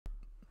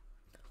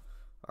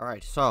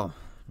Alright, so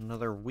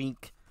another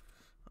week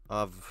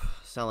of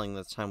selling.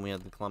 This time we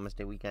had the Columbus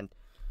Day weekend,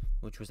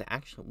 which was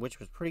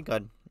pretty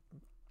good.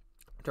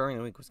 During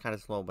the week was kind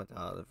of slow, but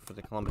for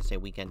the Columbus Day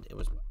weekend,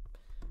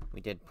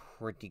 we did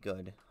pretty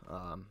good.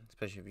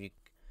 Especially if you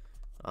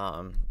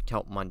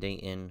count Monday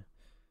in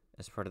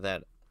as part of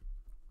that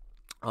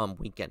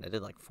weekend. I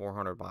did like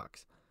 $400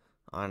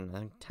 on, I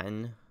think,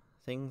 10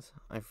 things.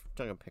 I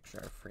took a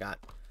picture. I forgot.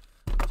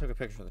 I took a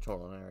picture of the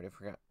total, and I already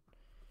forgot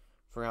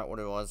what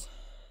it was.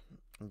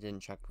 I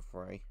didn't check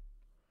before I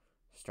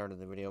started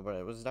the video, but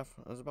it was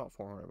about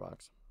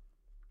 $400,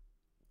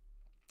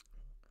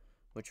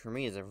 which for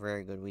me is a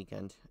very good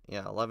weekend.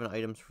 Yeah, 11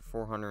 items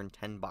for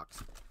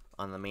 $410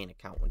 on the main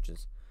account, which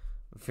is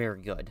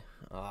very good.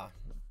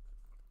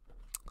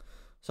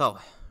 So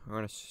we're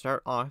gonna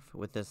start off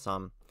with this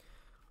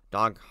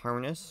dog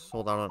harness,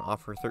 sold out on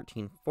offer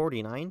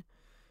 $13.49.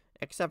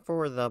 Except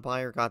for the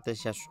buyer got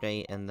this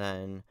yesterday and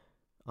then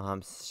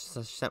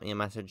sent me a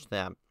message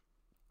that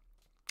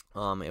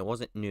it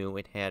wasn't new.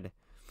 It had,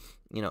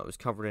 it was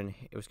covered in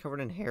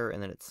hair,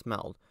 and then it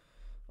smelled.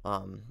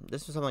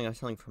 This was something I was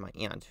selling for my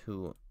aunt,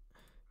 who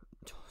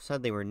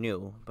said they were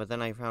new, but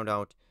then I found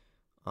out,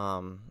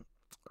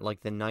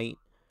 like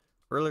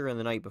earlier in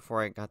the night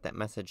before I got that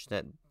message,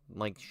 that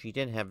like she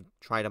did have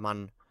tried them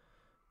on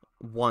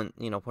put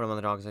them on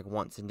the dogs like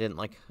once and didn't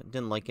like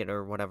it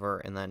or whatever,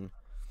 and then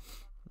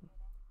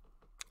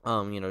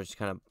just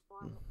kind of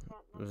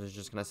was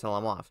just gonna sell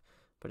them off.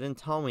 But didn't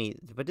tell me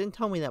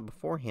that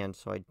beforehand,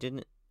 so I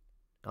didn't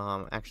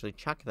actually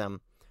check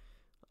them.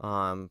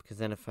 Because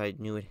then if I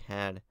knew it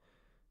had,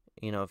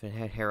 if it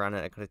had hair on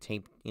it, I could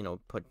have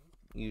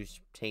used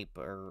tape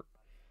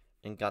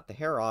and got the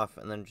hair off,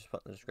 and then just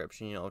put in the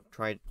description,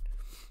 tried,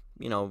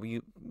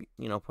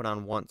 put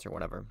on once or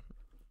whatever.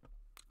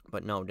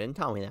 But no, didn't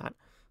tell me that.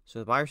 So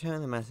the buyer sent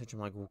me the message. I'm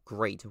like, well,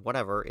 great,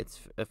 whatever.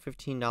 It's a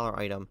 $15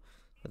 item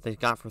that they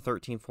got for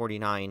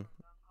 $13.49.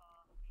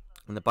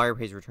 And the buyer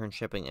pays return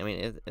shipping. I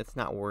mean, it's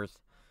not worth,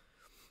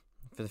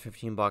 for the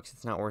 $15,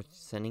 it's not worth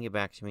sending it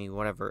back to me,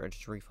 whatever. I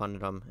just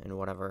refunded them and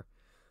whatever.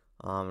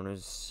 I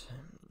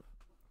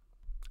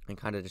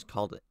kind of just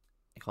called it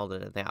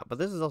at that. But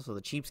this is also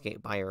the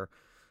cheapskate buyer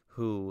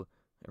who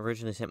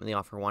originally sent me the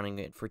offer wanting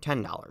it for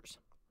 $10.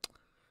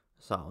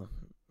 So,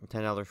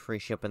 $10 free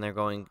ship, and they're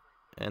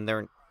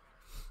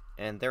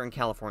in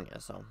California,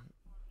 so,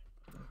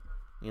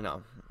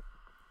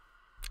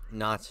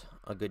 not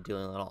a good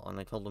deal at all. And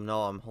I told them,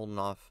 no, I'm holding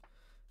off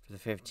for the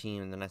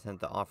 15, and then I sent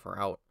the offer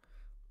out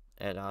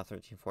at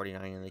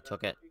 $13.49, and they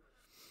took it.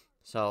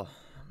 So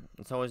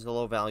it's always the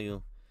low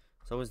value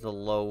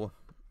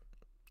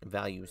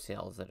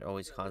sales that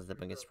always cause the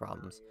biggest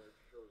problems.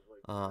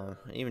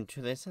 Even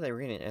too, they said they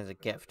were getting it as a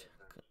gift.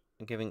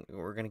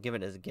 We're gonna give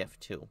it as a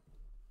gift too.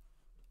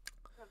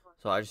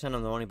 So I just sent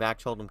them the money back,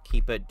 told them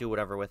keep it, do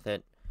whatever with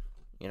it.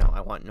 I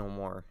want no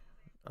more.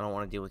 I don't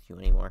want to deal with you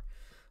anymore.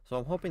 So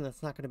I'm hoping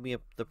that's not going to be a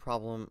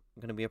problem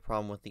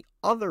with the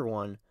other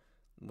one,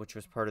 which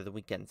was part of the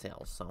weekend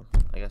sales. So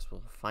I guess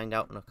we'll find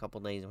out in a couple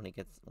days when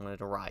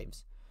it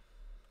arrives.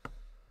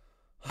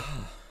 All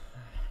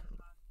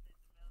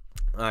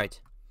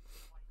right.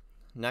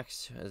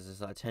 Next is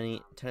this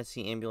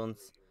Tennessee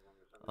ambulance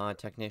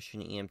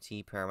technician,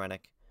 EMT,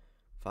 paramedic,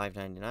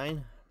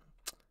 $5.99.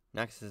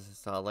 Next is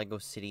this Lego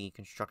City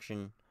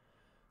construction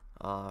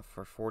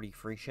for $40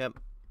 free ship.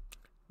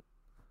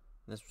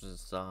 This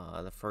was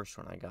the first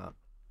one I got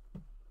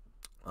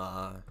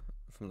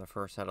from the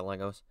first set of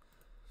Legos.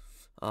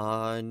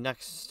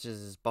 Next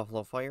is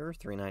Buffalo Fire,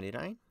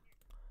 $3.99.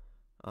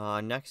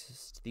 Next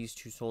is these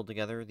two sold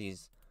together.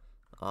 This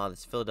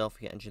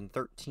Philadelphia Engine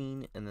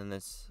 13 and then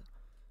this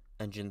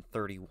Engine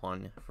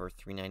 31 for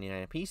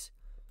 $3.99 a piece.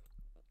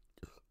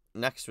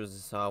 Next was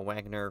this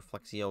Wagner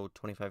Flexio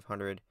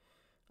 2500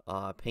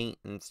 paint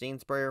and stain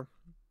sprayer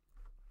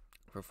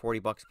for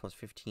 $40 plus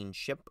 15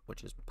 ship,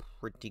 which is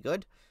pretty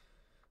good.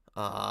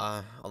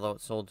 Although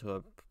it sold to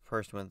a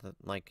person with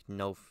like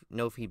no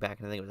feedback,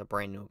 and I think it was a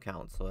brand new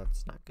account, so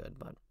that's not good.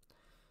 But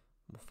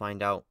we'll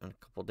find out in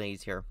a couple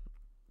days here.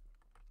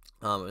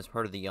 It was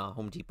part of the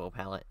Home Depot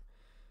pallet,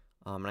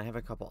 and I have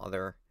a couple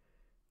other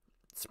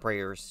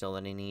sprayers still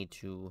that I need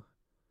to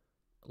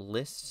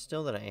list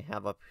still that I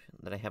have up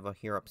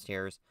here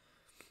upstairs,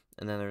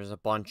 and then there's a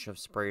bunch of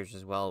sprayers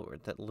as well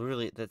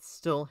that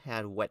still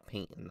had wet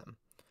paint in them.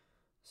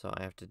 So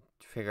I have to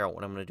figure out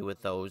what I'm gonna do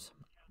with those.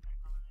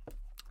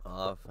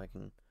 If I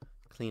can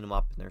clean them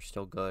up and they're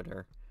still good,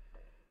 or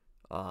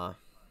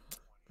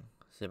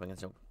see if I can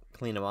still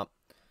clean them up.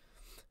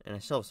 And I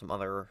still have some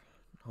other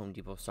Home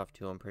Depot stuff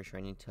too. I'm pretty sure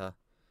I need to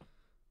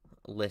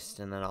list,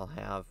 and then I'll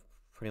have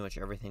pretty much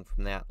everything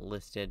from that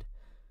listed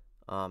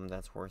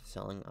that's worth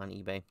selling on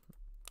eBay.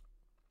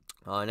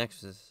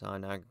 Next is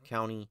Niagara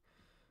County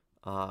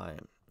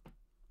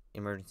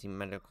Emergency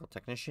Medical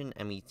Technician,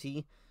 MET.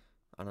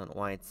 I don't know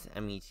why it's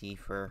MET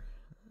for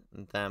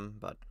them,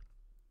 but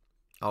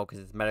oh, because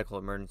it's medical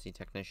emergency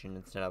technician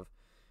instead of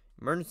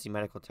emergency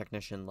medical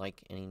technician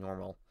like any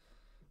normal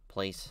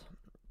place.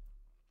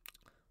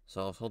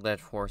 So I sold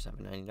that for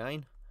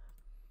 $7.99.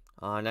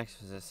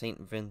 Next was a St.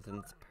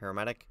 Vincent's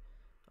Paramedic.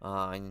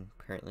 And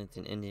apparently it's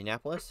in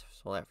Indianapolis.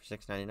 Sold that for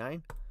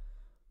 $6.99.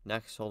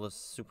 Next, sold a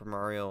Super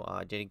Mario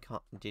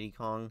Diddy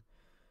Kong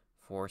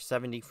for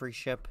 $70 free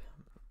ship.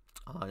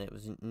 And it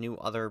was new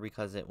other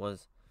because it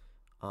was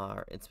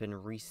it's been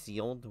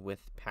resealed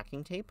with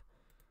packing tape.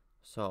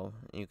 So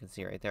you can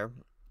see right there.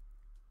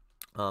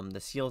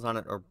 The seals on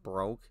it are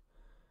broke.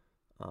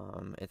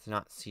 It's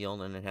not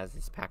sealed, and it has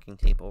this packing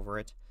tape over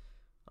it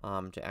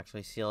to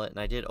actually seal it. And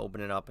I did open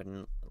it up,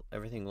 and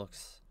everything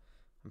looks,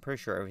 I'm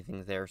pretty sure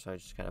everything's there, so I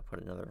just kind of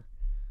put another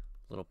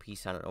little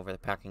piece on it over the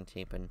packing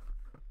tape and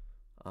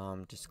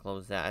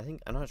disclose that.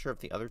 I'm not sure if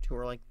the other two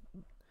are like,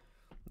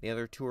 the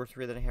other 2 or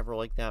 3 that I have are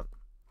like that.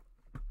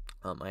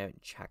 I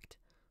haven't checked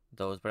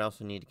those, but I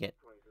also need to get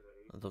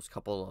those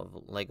couple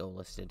of Lego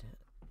listed.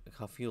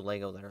 A few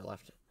Lego that are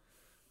left.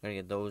 I'm gonna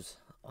get those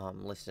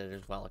listed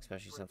as well,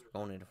 especially since we're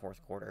going into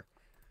 4th quarter.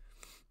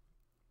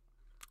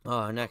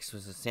 Next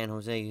was the San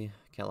Jose,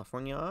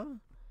 California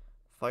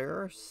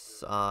Fire,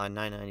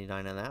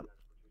 $9.99 on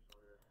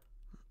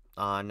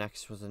that.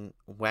 Next was a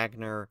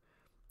Wagner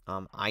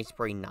eye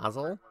spray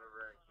nozzle.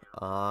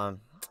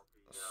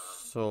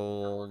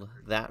 Sold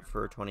that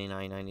for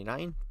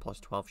 $29.99 plus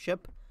 12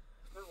 ship.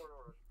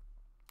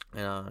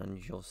 And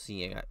you'll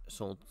see I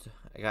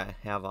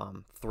have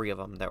 3 of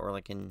them that were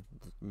like in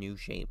new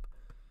shape.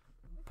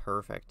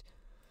 Perfect.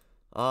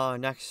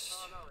 Next,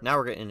 now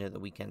we're getting into the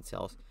weekend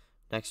sales.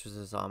 Next was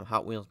this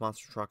Hot Wheels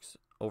Monster Trucks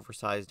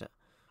oversized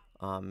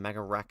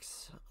Mega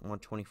Rex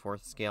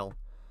 1/24th scale.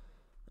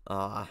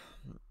 Part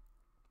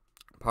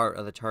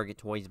of the Target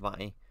Toys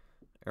buy,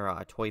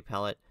 or toy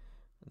palette.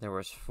 There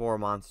was 4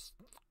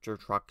 monster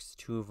trucks.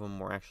 2 of them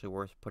were actually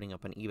worth putting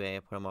up on eBay.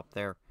 I put them up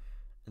there,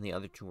 and the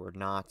other 2 were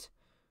not.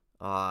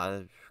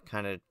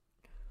 Kind of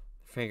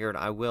figured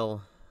I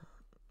will.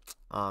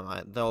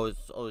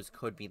 Those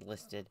could be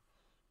listed,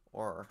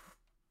 or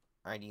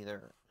I'd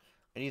either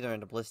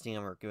end up listing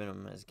them or giving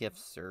them as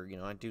gifts, or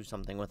I'd do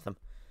something with them.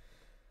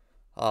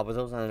 But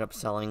those ended up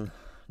selling,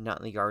 not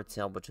in the yard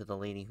sale, but to the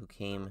lady who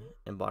came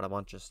and bought a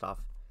bunch of stuff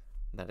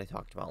that I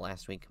talked about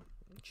last week.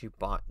 She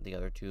bought the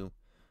other 2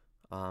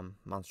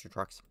 monster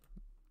trucks.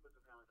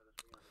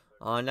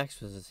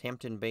 Next was this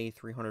Hampton Bay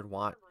 300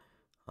 watt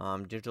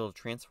digital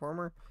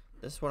transformer.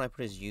 This one I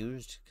put as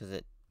used because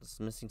it's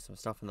missing some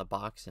stuff in the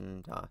box,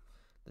 and the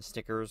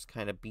stickers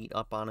kind of beat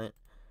up on it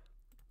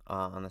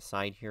on the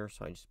side here,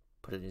 so I just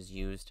put it as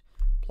used.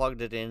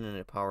 Plugged it in and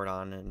it powered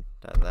on, and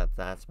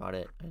that's about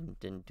it. I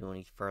didn't do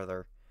any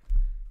further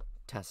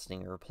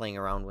testing or playing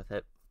around with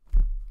it.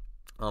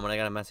 And I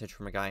got a message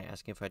from a guy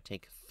asking if I'd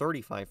take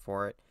 $35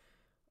 for it.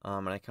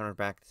 And I countered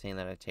back saying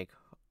that I'd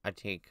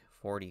take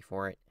 $40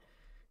 for it.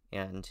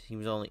 And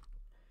it's only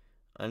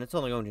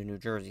going to New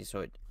Jersey,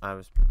 so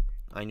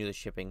I knew the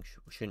shipping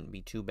shouldn't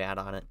be too bad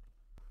on it.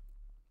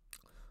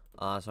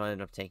 So I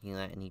ended up taking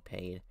that, and he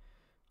paid.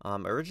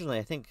 Originally,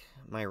 I think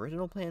my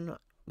original plan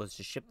was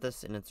to ship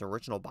this in its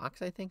original box,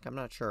 I think. I'm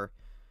not sure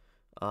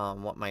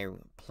what my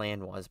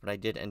plan was, but I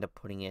did end up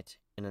putting it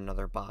in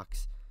another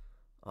box.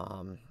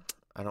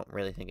 I don't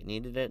really think it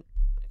needed it,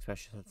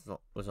 especially since it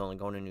was only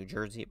going to New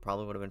Jersey. It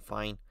probably would have been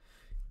fine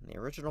in the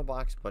original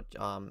box, but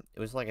it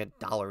was like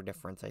 $1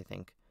 difference, I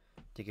think,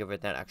 to give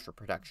it that extra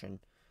protection,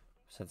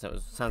 since it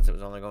was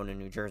only going to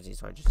New Jersey.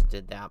 So I just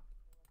did that.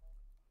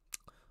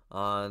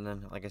 And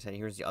then, like I said,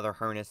 here's the other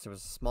harness. There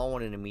was a small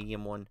one and a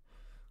medium one.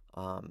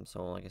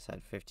 So like I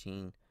said,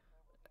 15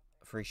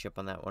 free ship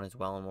on that one as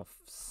well, and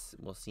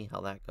we'll see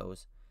how that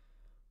goes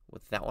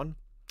with that one.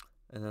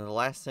 And then the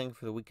last thing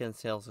for the weekend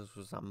sales, this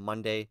was on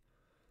Monday,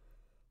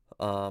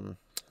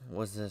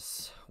 was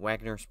this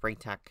Wagner Spray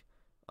Tech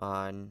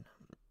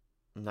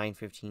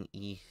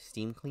 915E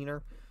steam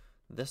cleaner.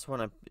 This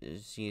one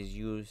she has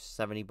used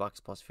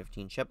 $70 plus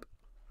 15 ship.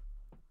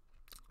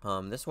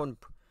 This one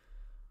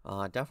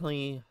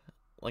definitely,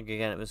 like,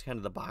 again, it was kind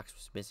of, the box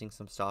was missing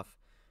some stuff,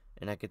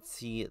 and I could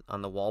see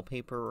on the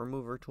wallpaper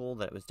remover tool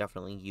that it was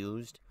definitely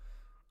used.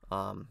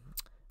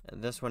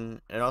 This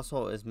one, it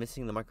also is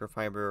missing the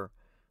microfiber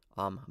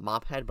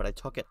mop head, but I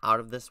took it out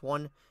of this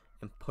one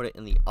and put it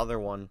in the other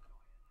one,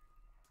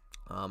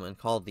 and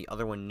called the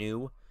other one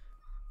new,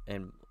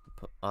 and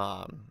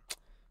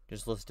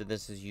just listed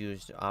this as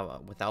used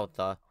without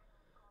the,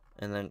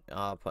 and then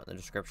put in the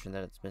description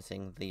that it's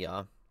missing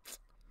the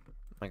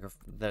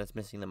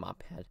the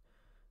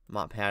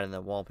mop pad, and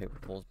the wallpaper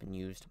tool's been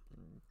used.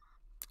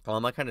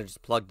 I kind of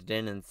just plugged it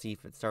in and see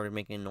if it started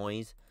making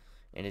noise,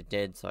 and it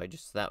did. So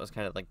that was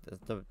kind of like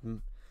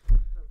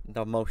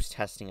the most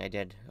testing I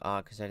did,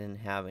 because I didn't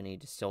have any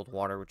distilled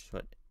water, which is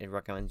what it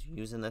recommends you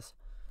use in this,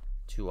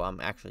 to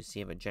actually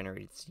see if it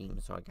generated steam.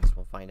 So I guess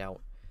we'll find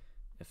out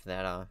if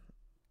that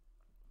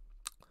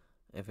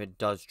if it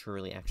does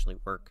truly actually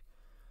work.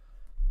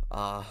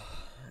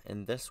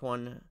 And this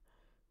one,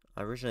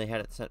 I originally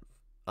had it set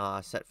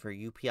for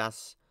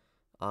UPS,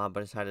 but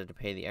decided to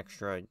pay the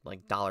extra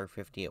like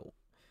 $1.50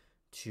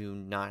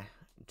 to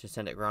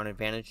send it ground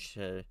advantage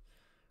to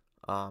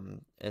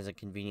as a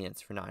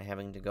convenience for not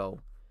having to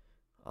go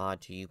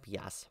to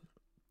UPS.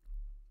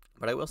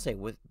 But I will say,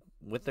 with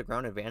with the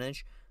ground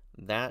advantage,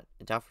 that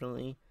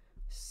definitely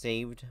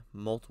saved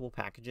multiple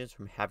packages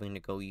from having to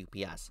go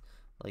UPS.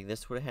 Like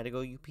this would have had to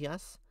go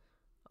UPS.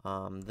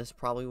 This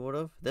probably would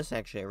have. This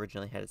actually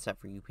originally had it set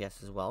for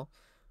UPS as well,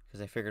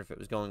 because I figured if it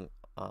was going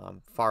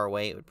far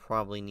away, it would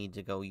probably need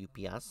to go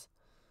UPS.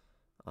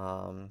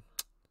 And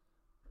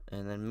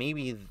then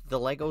maybe the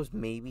Legos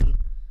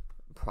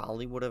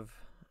probably would have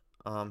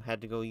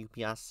had to go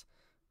UPS,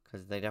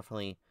 because they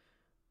definitely,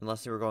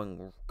 unless they were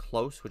going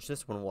close, which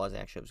this one was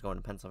actually, it was going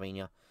to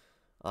Pennsylvania.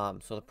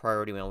 So the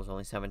priority mail was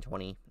only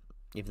 $7.20,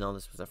 even though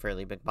this was a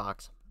fairly big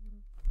box.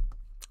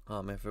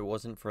 If it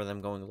wasn't for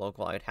them going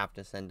local, I'd have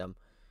to send them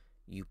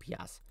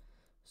UPS.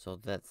 So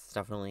that's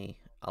definitely,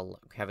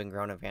 having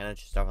ground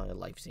advantage is definitely a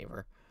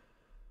lifesaver.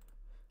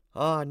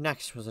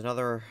 Next was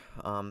another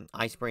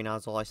eye spray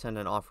nozzle. I sent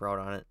an offer out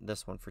on it.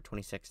 This one for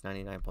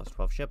 $26.99 plus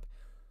 12 ship.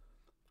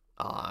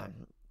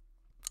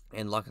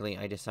 And luckily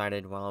I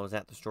decided while I was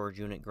at the storage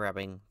unit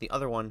grabbing the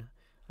other one,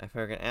 I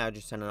figured, I'll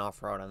just send an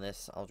offer out on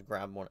this. I'll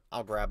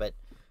grab it.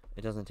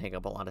 It doesn't take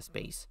up a lot of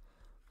space.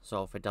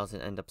 So if it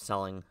doesn't end up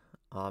selling,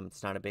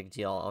 it's not a big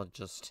deal. I'll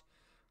just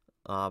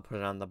put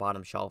it on the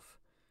bottom shelf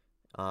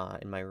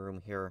in my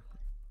room here.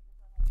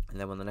 And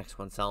then when the next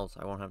one sells,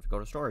 I won't have to go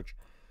to storage.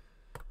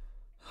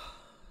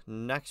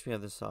 Next, we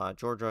have this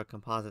Georgia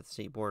Composite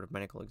State Board of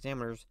Medical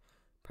Examiners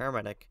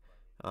Paramedic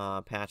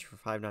patch for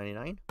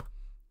 $5.99.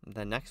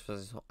 The next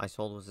I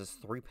sold was this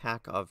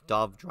 3-pack of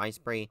Dove Dry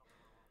Spray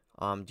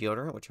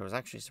deodorant, which I was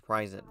actually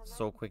surprised at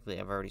so quickly.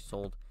 I've already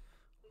sold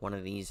one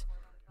of these.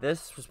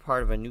 This was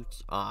part of a new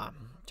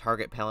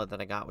Target palette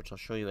that I got, which I'll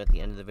show you at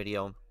the end of the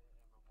video.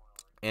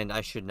 And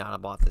I should not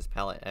have bought this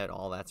palette at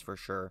all, that's for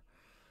sure.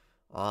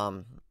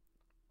 I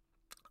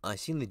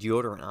seen the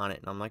deodorant on it,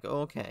 and I'm like,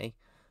 oh, okay,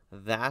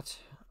 that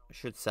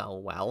should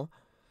sell well.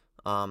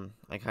 I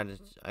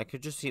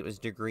could just see it was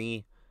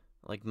Degree,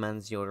 like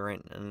men's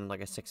deodorant, and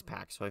like a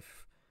 6-pack. So I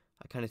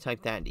kind of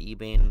typed that into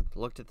eBay and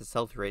looked at the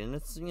sell-through rate, and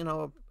it's, you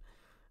know,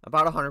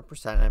 about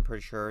 100%. I'm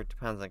pretty sure. It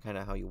depends on kind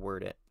of how you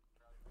word it.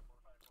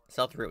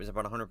 Sell-through rate was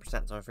about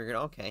 100%, so I figured,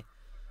 okay.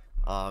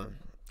 I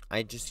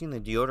had just seen the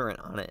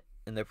deodorant on it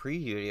in the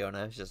preview video, and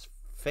I was just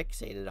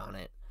fixated on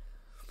it.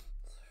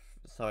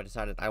 So I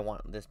decided I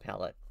want this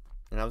palette.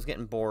 And I was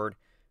getting bored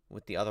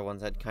with the other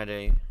ones. I'd kind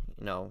of, you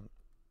know,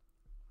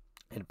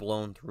 had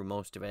blown through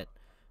most of it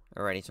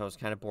already. So I was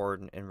kind of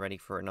bored and ready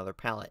for another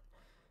palette.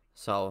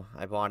 So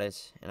I bought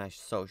it, and I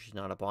so should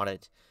not have bought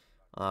it.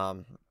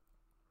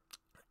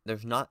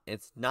 It's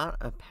not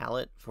a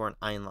palette for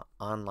an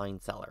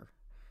online seller.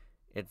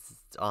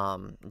 It's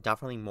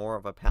definitely more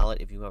of a palette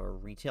if you have a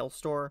retail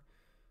store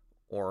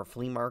or a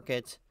flea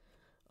market.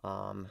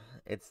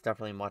 It's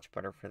definitely much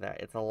better for that.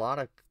 It's a lot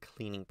of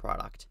cleaning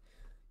product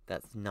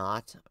that's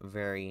not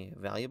very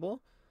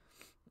valuable.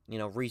 You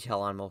know, retail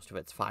on most of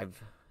it's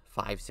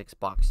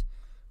 $5-6.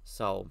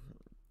 So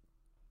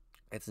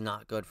it's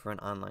not good for an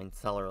online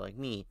seller like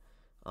me.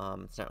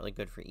 It's not really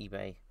good for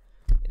eBay.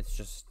 It's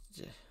just,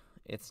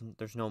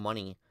 there's no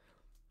money.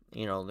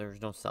 You know,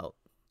 there's no sell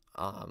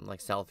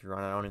through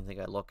on it. I don't even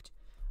think I looked.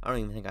 I don't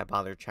even think I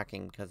bothered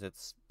checking, because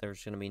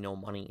there's going to be no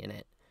money in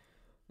it.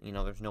 You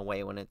know, there's no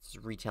way when it's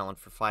retailing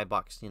for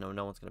 $5, you know,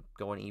 no one's going to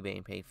go on eBay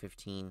and pay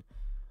 $15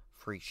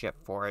 free ship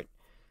for it.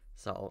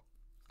 So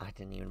I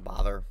didn't even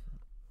bother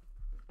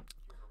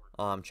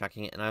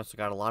checking it. And I also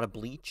got a lot of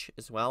bleach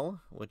as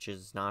well, which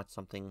is not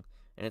something,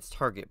 and it's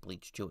Target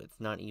bleach too. It's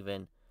not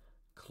even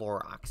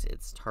Clorox,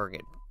 it's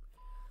Target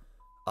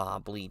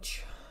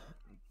bleach.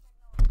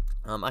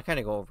 I kind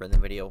of go over in the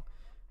video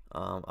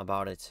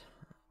about it,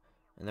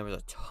 and there was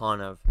a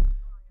ton of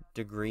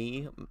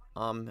Degree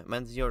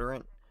men's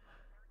deodorant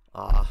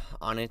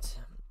on it,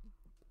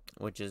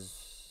 which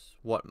is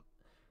what,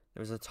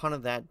 there was a ton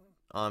of that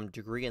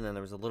Degree, and then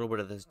there was a little bit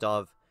of this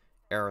Dove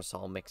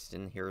aerosol mixed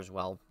in here as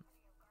well.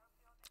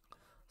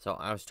 So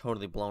I was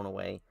totally blown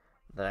away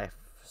that I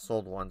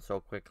sold one so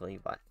quickly.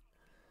 But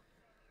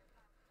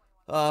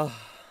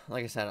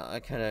like I said, I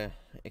kind of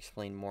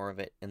explained more of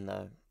it in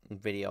the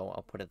video.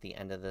 I'll put at the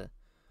end of the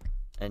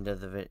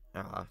video.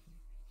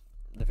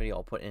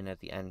 I'll put in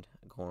at the end,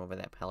 going over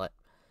that palette.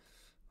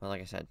 But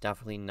like I said,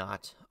 definitely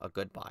not a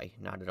good buy,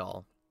 not at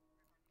all.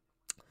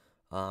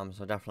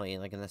 So definitely,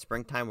 like in the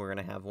springtime, we're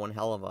gonna have one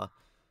hell of a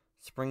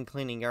spring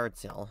cleaning yard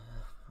sale.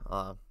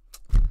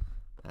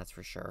 That's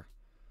for sure.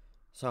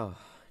 So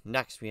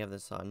next we have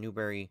this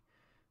Newberry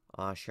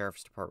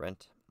Sheriff's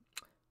Department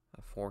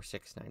for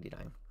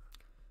 $6.99.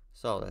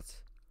 So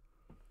that's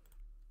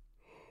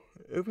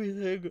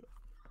everything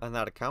on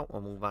that account.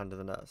 We'll move on to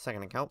the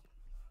second account.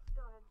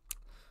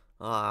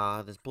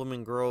 This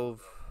Blooming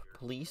Grove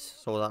Police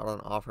sold out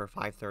on offer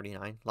 $5.39.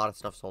 A lot of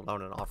stuff sold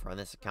out on offer on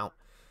this account.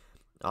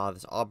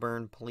 This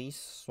Auburn Police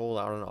sold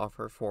out on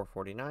offer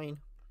 $4.49.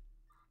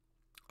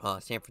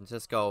 San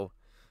Francisco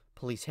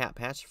Police Hat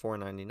Patch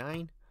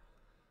 $4.99.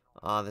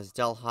 This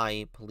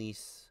Delhi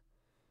Police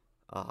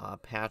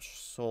patch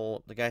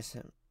sold. The guy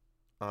sent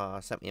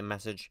me a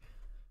message.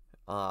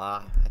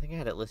 I think I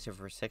had it listed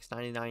for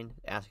 $6.99,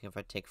 asking if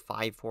I'd take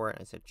 5 for it.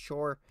 I said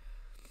sure.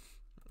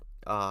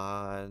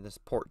 this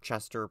Port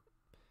Chester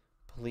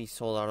police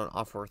sold out on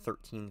offer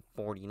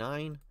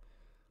 $13.49.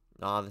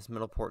 This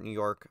Middleport, New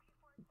York,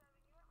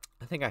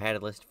 I think I had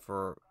it listed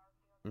for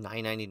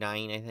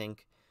 $9.99, I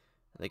think.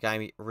 The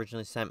guy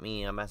originally sent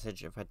me a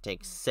message if I'd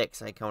take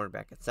 6. I counted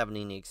back at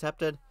 70 and he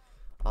accepted.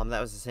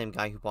 That was the same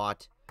guy who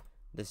bought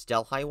this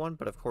Delhi one,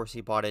 but of course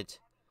he bought it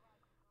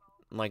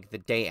like the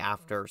day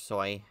after, so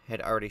I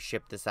had already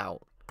shipped this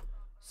out.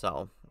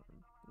 So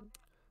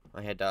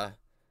I had to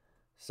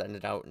send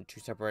it out in 2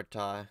 separate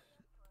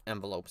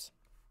envelopes.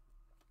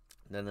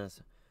 Then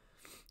there's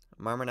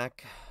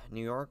Marmanek,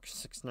 New York,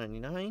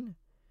 $6.99.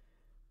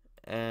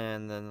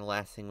 And then the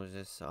last thing was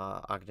this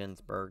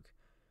Ogdensburg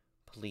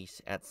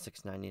Police at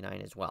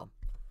 $6.99 as well.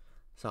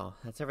 So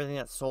that's everything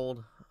that's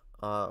sold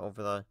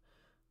over the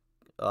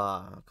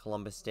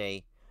Columbus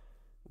Day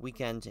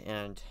weekend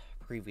and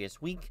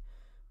previous week.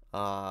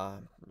 So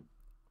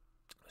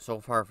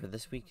far for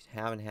this week,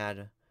 haven't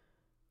had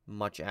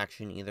much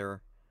action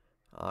either.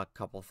 A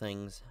couple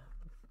things.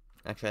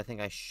 Actually, I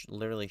think I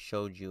literally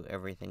showed you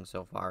everything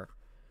so far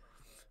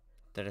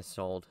that is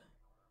sold.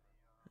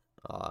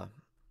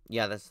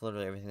 Yeah, that's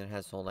literally everything that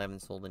has sold. I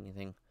haven't sold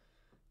anything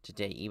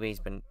today. eBay's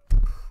been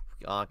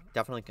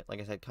definitely,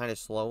 like I said, kind of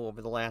slow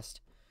over the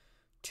last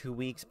 2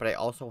 weeks, but I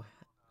also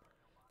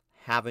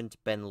haven't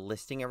been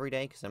listing every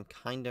day because I'm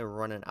kind of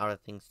running out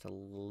of things to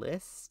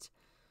list.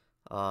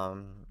 I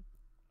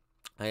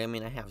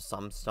mean, I have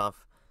some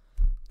stuff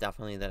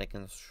definitely that I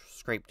can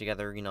scrape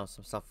together, you know,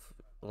 some stuff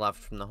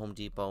left from the Home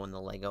Depot and the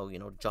Lego, you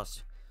know,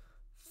 just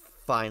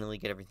finally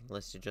get everything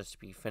listed just to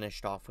be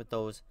finished off with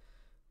those.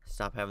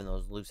 Stop having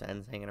those loose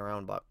ends hanging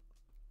around, but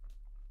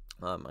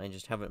I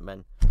just haven't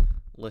been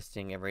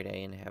listing every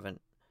day and haven't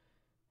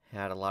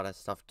had a lot of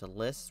stuff to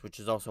list, which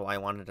is also why I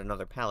wanted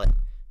another pallet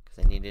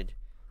because I needed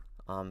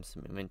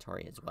some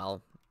inventory as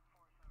well.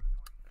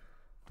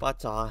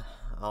 But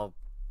I'll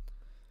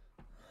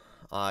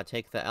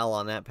take the L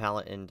on that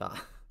pallet and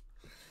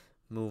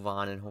move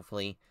on, and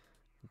hopefully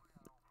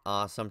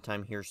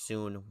sometime here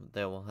soon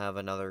they will have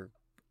another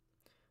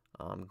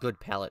good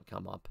pallet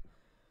come up.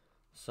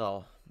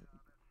 So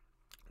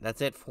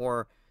that's it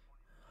for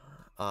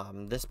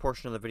this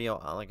portion of the video.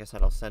 Like I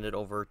said, I'll send it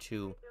over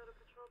to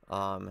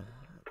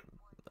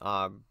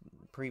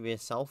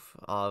previous self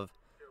of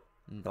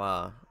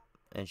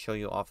and show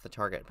you off the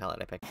Target pallet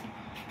I picked.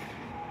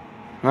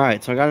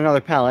 Alright, so I got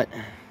another pallet.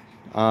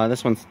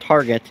 This one's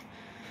Target.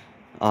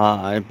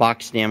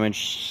 Box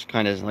damage,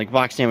 kind of like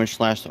box damage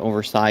 /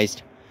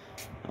 oversized.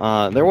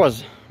 There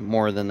was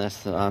more than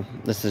this.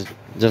 This is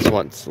just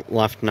what's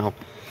left now.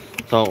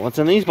 So what's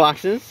in these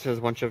boxes is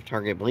a bunch of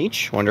Target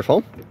bleach,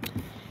 wonderful,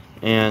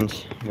 and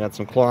we got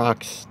some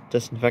Clorox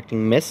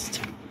disinfecting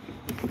mist,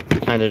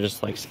 kind of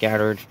just like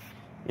scattered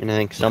in I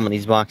think some of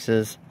these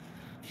boxes.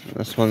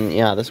 This one,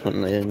 yeah, this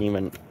one they didn't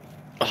even.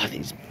 Oh,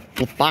 these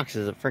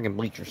boxes of freaking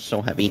bleach are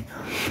so heavy.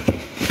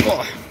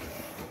 Oh.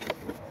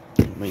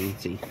 But you can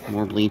see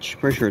more bleach.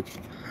 Pretty sure it's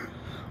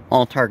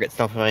all Target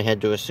stuff. If I had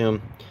to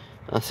assume,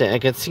 I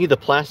could see the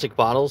plastic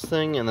bottles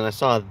thing, and then I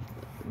saw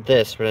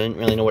this, but I didn't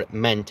really know what it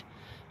meant.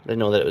 I didn't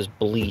know that it was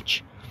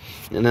bleach.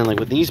 And then like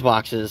with these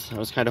boxes, I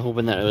was kind of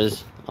hoping that it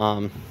was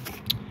gonna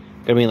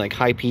be like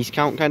high piece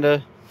count kind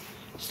of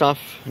stuff.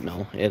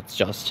 No, it's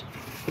just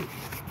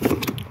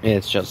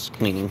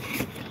cleaning.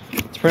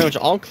 It's pretty much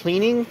all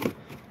cleaning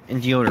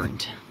and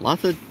deodorant.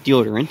 Lots of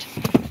deodorant,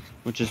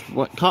 which is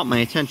what caught my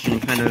attention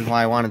and kind of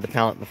why I wanted the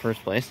pallet in the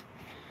first place.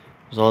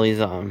 There's all these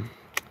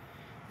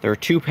there are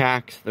 2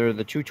 packs. There are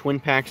the 2 twin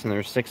packs, and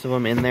there's 6 of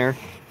them in there.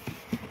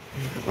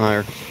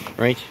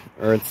 Right?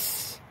 Or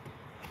it's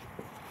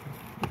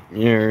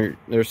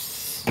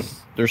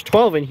there's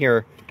 12 in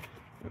here,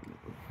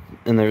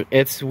 and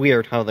it's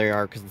weird how they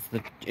are because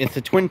it's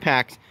the twin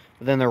packs,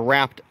 but then they're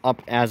wrapped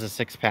up as a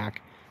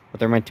 6-pack, but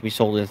they're meant to be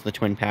sold as the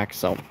twin packs.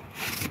 So,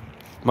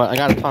 but I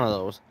got a ton of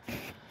those,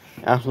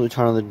 absolute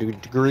ton of the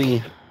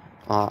Degree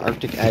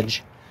Arctic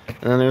Edge,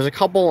 and then there's a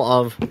couple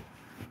of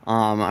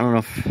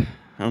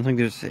I don't think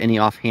there's any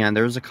offhand.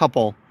 There's a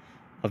couple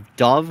of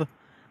Dove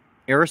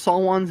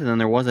aerosol ones, and then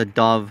there was a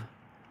Dove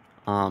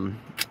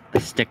a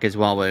stick as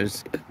well, but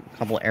there's a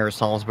couple of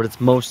aerosols, but it's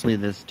mostly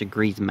this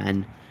Degrees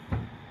Men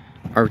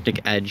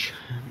Arctic Edge.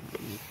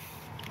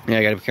 Yeah,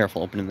 I gotta be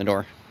careful opening the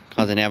door,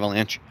 cause an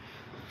avalanche.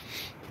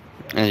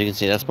 As you can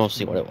see, that's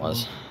mostly what it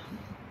was.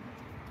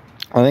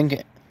 I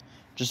think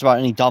just about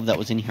any Dove that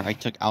was in here I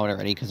took out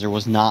already, because there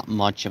was not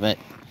much of it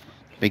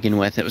to begin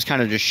with. It was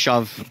kind of just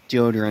shove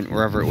deodorant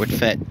wherever it would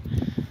fit,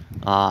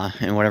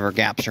 and whatever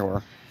gaps there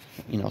were,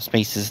 you know,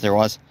 spaces there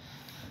was.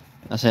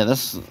 I say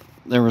this,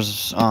 there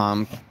was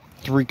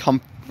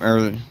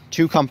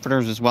 2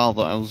 comforters as well.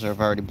 Those have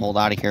already pulled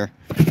out of here.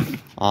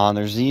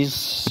 There's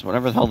these,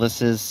 whatever the hell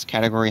this is,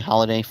 category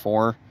holiday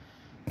 4,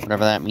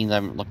 whatever that means. I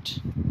haven't looked,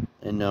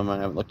 and I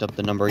haven't looked up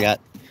the number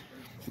yet.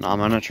 I'm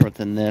not sure what's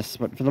in this,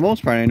 but for the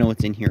most part, I know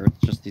what's in here. It's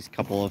just these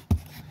couple of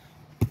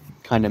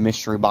kind of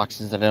mystery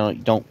boxes that I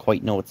don't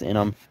quite know what's in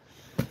them.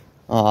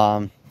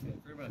 No,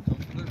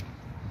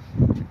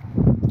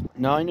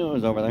 I knew it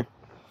was over there.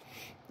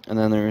 And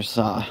then there's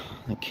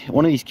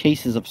one of these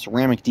cases of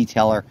ceramic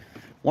detailer,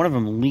 one of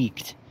them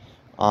leaked,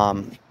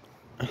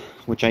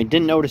 which I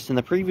didn't notice in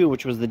the preview,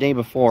 which was the day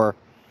before.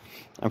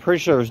 I'm pretty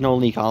sure there's no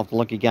leak. I'll have to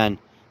look again.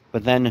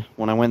 But then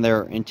when I went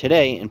there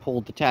today and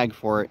pulled the tag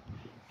for it,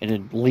 it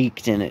had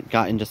leaked and it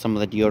got into some of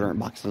the deodorant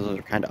boxes that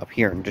are kind of up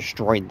here and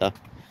destroyed the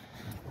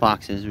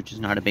boxes, which is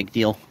not a big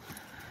deal,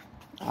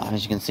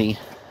 as you can see.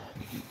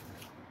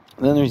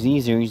 And then there's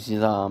these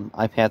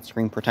iPad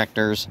screen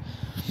protectors.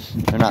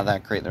 They're not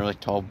that great. They're like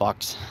 12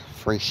 bucks,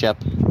 free ship.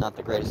 Not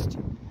the greatest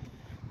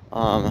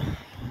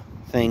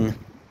thing.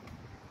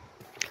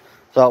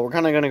 So we're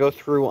kind of going to go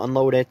through,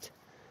 unload it.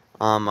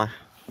 Yeah,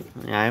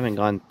 I haven't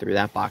gone through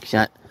that box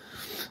yet.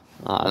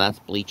 That's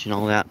bleach and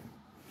all that.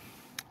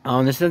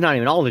 This is not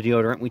even all the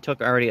deodorant. We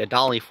took already a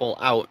dolly full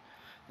out,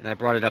 and I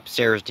brought it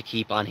upstairs to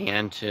keep on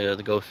hand to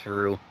go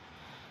through.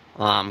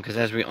 Because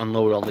as we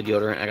unload all the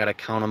deodorant, I gotta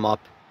count them up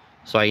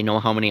so I know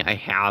how many I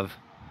have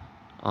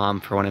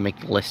for when I make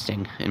the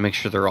listing, and make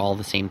sure they're all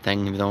the same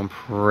thing, even though I'm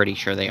pretty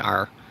sure they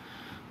are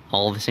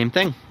all the same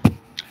thing.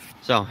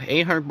 So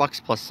 800 bucks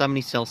plus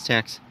 70 sales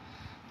tax.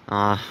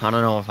 I don't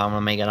know if I'm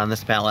gonna make it on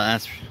this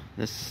pallet.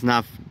 This is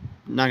not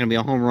gonna be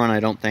a home run, I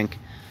don't think.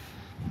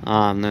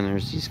 Then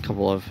there's these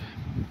couple of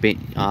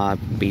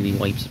baby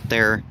wipes up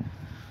there.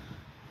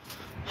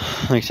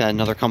 Like I said,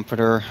 another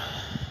comforter,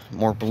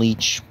 more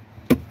bleach.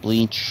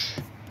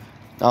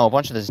 Oh, a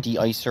bunch of this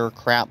de-icer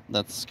crap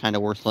that's kind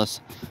of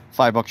worthless.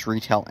 $5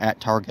 retail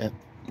at Target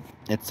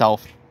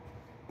itself.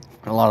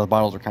 A lot of the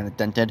bottles are kind of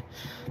dented.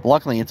 But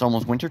luckily, it's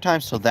almost winter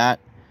time, so that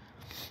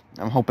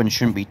I'm hoping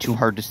shouldn't be too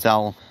hard to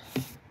sell.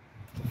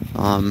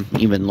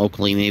 Even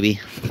locally, maybe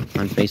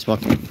on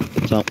Facebook.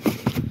 So,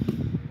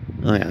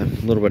 oh yeah,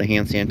 a little bit of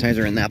hand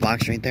sanitizer in that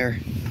box right there.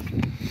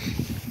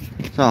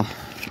 So,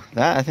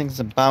 that I think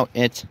is about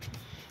it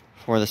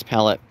for this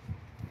pallet.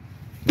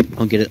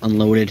 I'll get it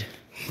unloaded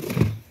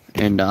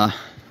and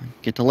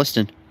get to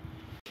listing.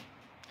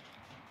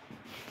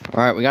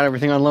 Alright, we got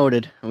everything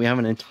unloaded. We have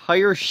an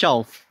entire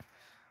shelf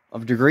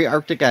of Degree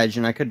Arctic Edge,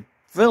 and I could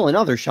fill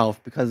another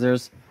shelf because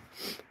there's,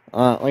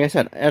 like I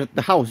said, at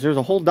the house, there's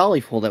a whole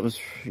dolly full that was,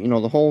 you know,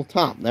 the whole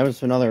top. That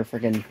was another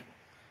freaking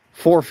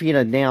 4 feet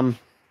of damn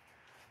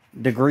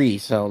Degree,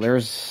 so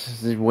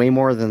there's way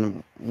more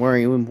than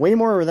way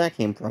more where that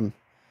came from.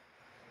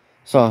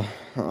 So,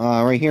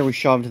 right here we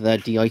shoved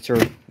that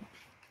de-icer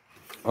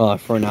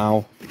for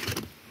now.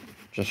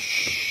 Just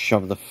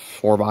shove the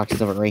 4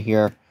 boxes of it right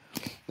here.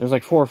 There's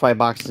like 4 or 5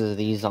 boxes of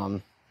these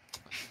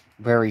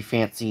very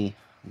fancy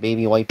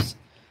baby wipes.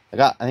 I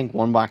got, I think,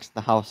 1 box at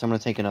the house. I'm gonna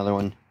take another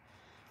one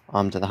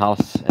to the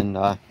house and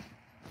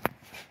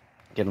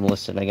get them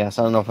listed, I guess.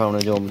 I don't know if I want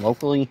to do them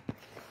locally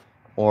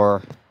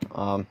or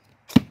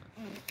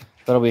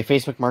that'll be a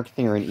Facebook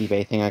marketing or an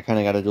eBay thing. I kind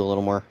of got to do a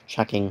little more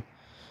checking.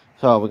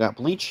 So we got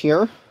bleach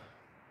here,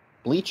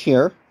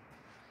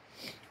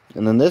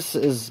 and then this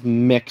is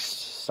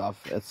mixed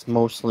stuff. It's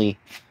mostly,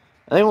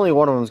 I think only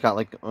one of them's got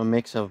like a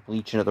mix of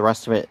bleach in it. The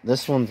rest of it,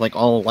 this one's like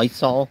all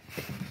Lysol.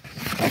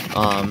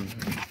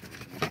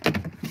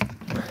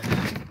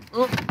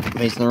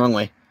 Facing the wrong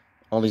way.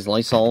 All these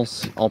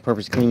Lysols,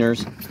 all-purpose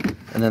cleaners,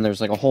 and then there's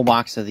like a whole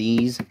box of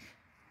these,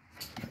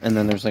 and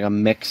then there's like a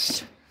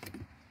mixed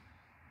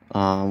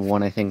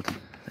one. I think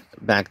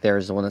back there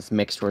is the one that's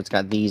mixed, where it's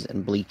got these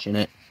and bleach in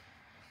it.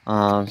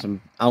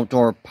 Some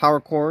outdoor power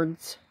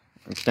cords,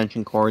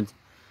 extension cords,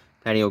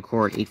 patio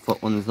cord,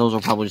 8-foot ones. Those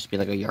will probably just be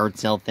like a yard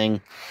sale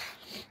thing.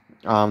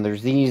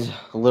 There's these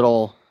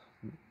little,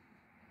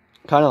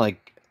 kind of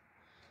like,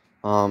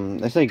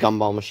 they say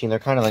gumball machine. They're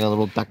kind of like a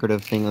little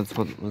decorative thing. That's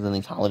what was in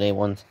these holiday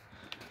ones.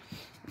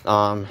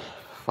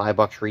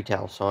 $5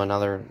 retail. So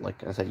another,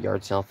 like I said,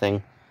 yard sale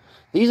thing.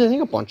 These, I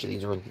think a bunch of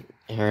these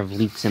have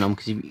leaks in them,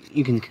 because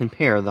you can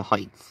compare the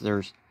heights.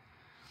 There's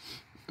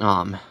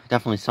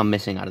definitely some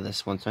missing out of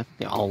this one, so I think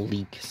they all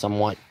leak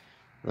somewhat.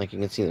 Like you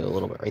can see a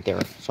little bit right there.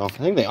 So I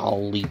think they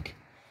all leak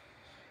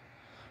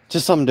to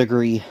some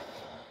degree.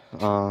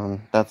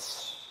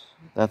 That's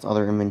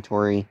other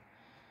inventory.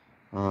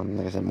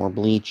 Like I said, more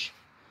bleach.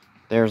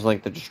 There's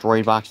like the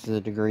destroyed boxes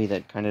of Degree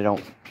that kind of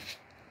don't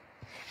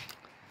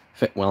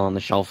fit well on the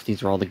shelf.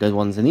 These are all the good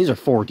ones, and these are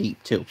 4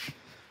 deep too.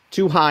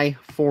 2 high,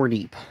 4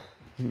 deep.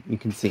 You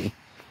can see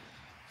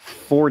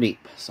 4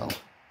 deep. So,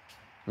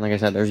 like I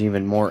said, there's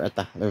even more at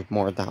the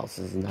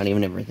houses, and not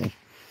even everything.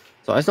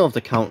 So I still have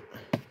to count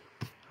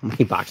how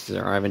many boxes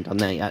there are. I haven't done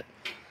that yet.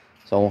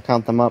 So we'll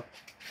count them up.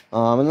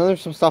 And then there's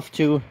some stuff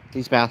too.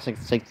 These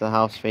baskets take to the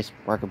house, Facebook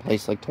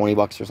Marketplace, like 20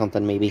 bucks or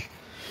something maybe.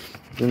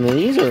 And then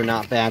these are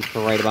not bad for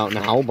right about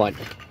now, but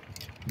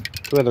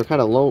they're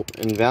kind of low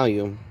in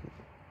value.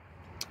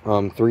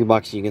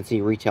 $3 you can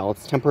see retail.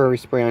 It's temporary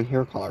spray on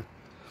hair color.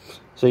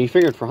 So you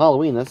figured for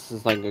Halloween this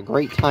is like a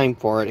great time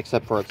for it,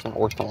 except for it's not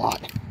worth a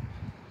lot.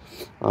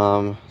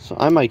 So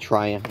I might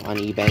try on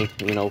eBay,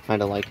 you know,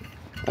 kind of like,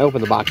 I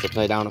opened the box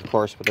upside down, of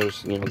course, but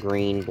there's, you know,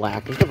 green,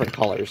 black, there's different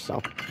colors,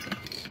 so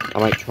I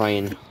might try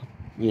and,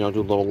 you know,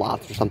 do little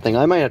lots or something.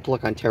 I might have to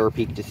look on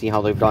Terapeak to see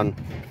how they've done,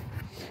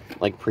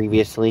 like,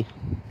 previously.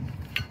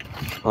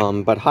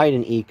 But hide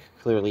and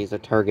clearly is a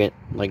Target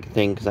like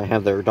thing, because I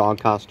have their dog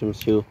costumes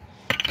too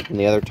in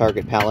the other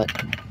Target palette.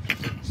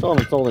 Still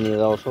haven't sold any of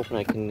those. Hoping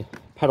I can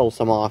peddle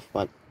some off,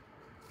 but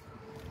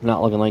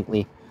not looking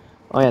likely.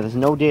 Oh yeah, there's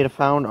no data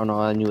found. Oh no,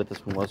 I knew what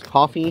this one was.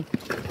 Coffee.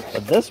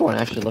 But this one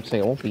actually looks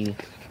like it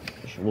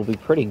will be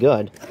pretty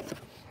good.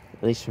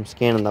 At least from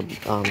scanning the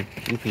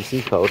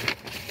UPC code.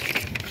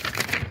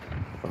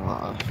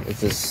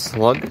 It's this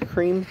slug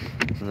cream.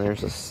 And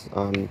there's this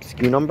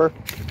SKU number.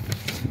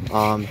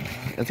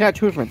 It's got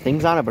 2 different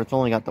things on it, but it's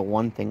only got the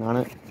one thing on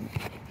it.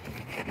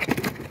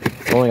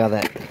 It's only got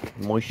that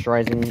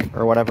moisturizing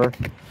or whatever.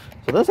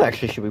 So this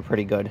actually should be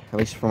pretty good. At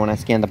least from when I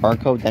scanned the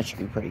barcode, that should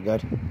be pretty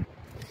good.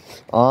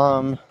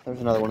 There's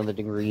another one of the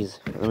degrees.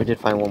 And we did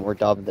find one more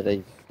dub that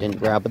I didn't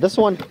grab. But this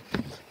one,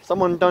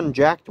 someone done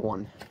jacked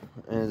one.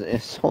 And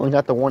it's only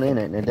got the one in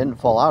it, and it didn't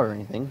fall out or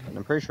anything. And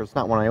I'm pretty sure it's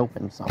not one I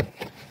opened, so.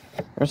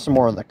 There's some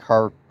more of the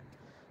car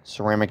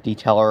ceramic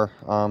detailer.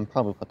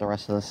 Probably put the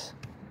rest of this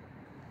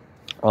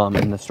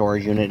in the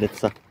storage unit.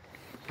 It's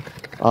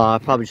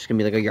probably just gonna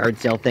be like a yard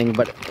sale thing.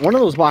 But one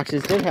of those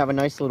boxes did have a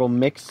nice little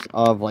mix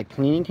of like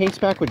cleaning case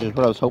back, which is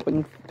what I was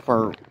hoping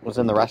for was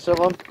in the rest of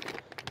them.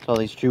 So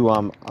these 2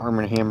 Arm &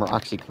 Hammer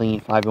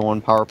OxyClean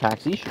 5-in-1 power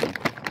packs, each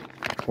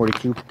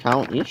 42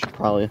 count. Each should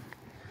probably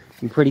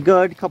be pretty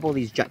good. A couple of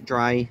these Jet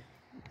Dry,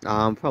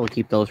 probably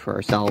keep those for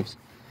ourselves.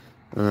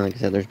 Like I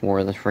said, there's more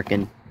of this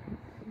frickin'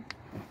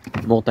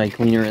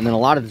 multi-cleaner, and then a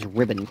lot of this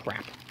ribbon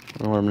crap. I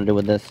don't know what I'm gonna do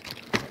with this.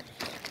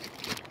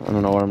 I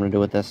don't know what I'm gonna do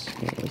with this.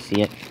 Can't really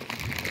see it.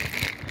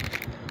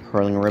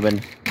 Curling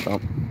ribbon. So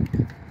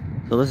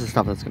this is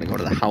stuff that's gonna go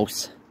to the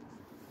house.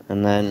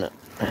 And then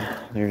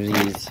there's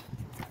these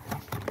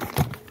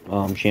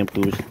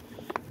shampoos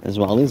as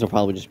well. These will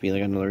probably just be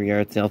like another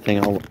yard sale thing.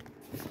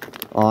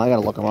 I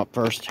gotta look them up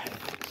first.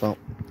 So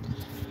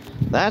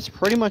that's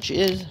pretty much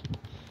is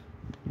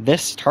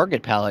this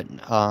Target palette.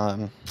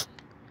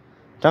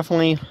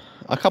 Definitely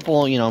a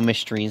couple, you know,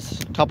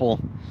 mysteries. A couple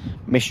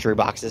mystery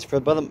boxes.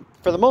 For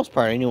the most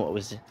part, I knew what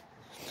was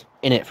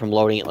in it from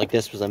loading it. Like,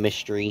 this was a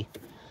mystery.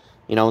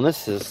 You know, and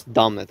this is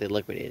dumb that they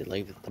liquidated.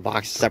 Like, the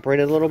box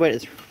separated a little bit.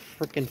 It's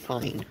freaking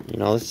fine. You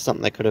know, this is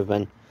something that could have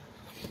been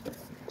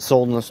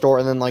sold in the store.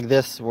 And then, like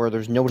this, where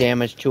there's no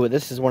damage to it.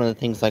 This is one of the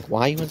things, like,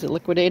 why was it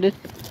liquidated?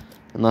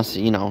 Unless,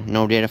 you know,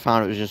 no data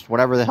found. It was just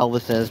whatever the hell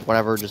this is.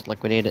 Whatever, just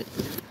liquidate it.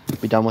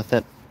 Be done with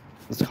it.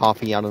 This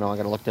coffee, I don't know. I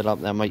gotta look it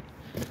up. That might...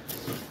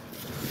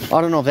 I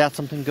don't know if that's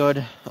something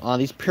good.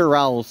 These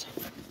Purells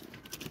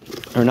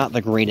are not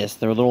the greatest.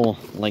 They're a little,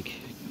 like,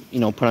 you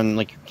know, put on,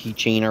 like, your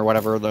keychain or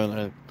whatever.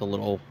 They're the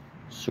little,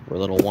 super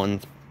little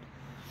ones.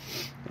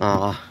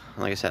 Like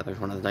I said, there's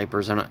one of the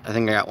diapers in it. I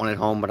think I got one at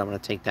home, but I'm going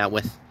to take that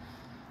with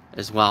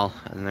as well.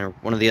 And they're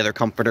one of the other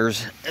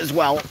comforters as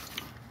well.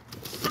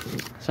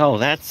 So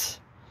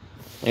that's,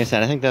 like I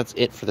said, I think that's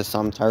it for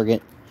the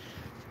Target.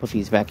 Put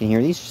these back in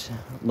here. These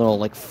little,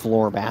 like,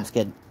 floor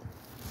basket.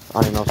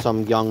 I don't know,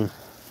 some young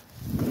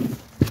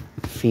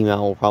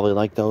female will probably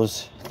like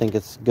those. I think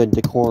it's good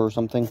decor or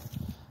something.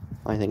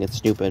 I think it's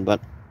stupid,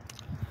 but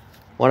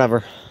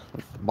whatever.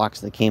 The box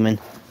that came in.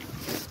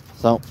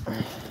 So,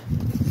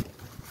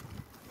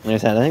 like I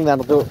said, I think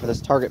that'll do it for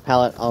this Target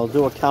palette. I'll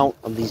do a count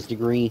of these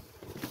degree.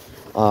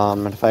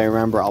 And if I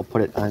remember, I'll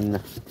put it on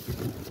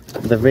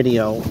the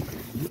video in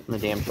the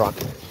damn truck.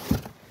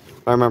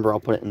 If I remember, I'll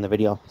put it in the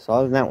video. So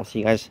other than that, we'll see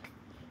you guys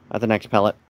at the next palette.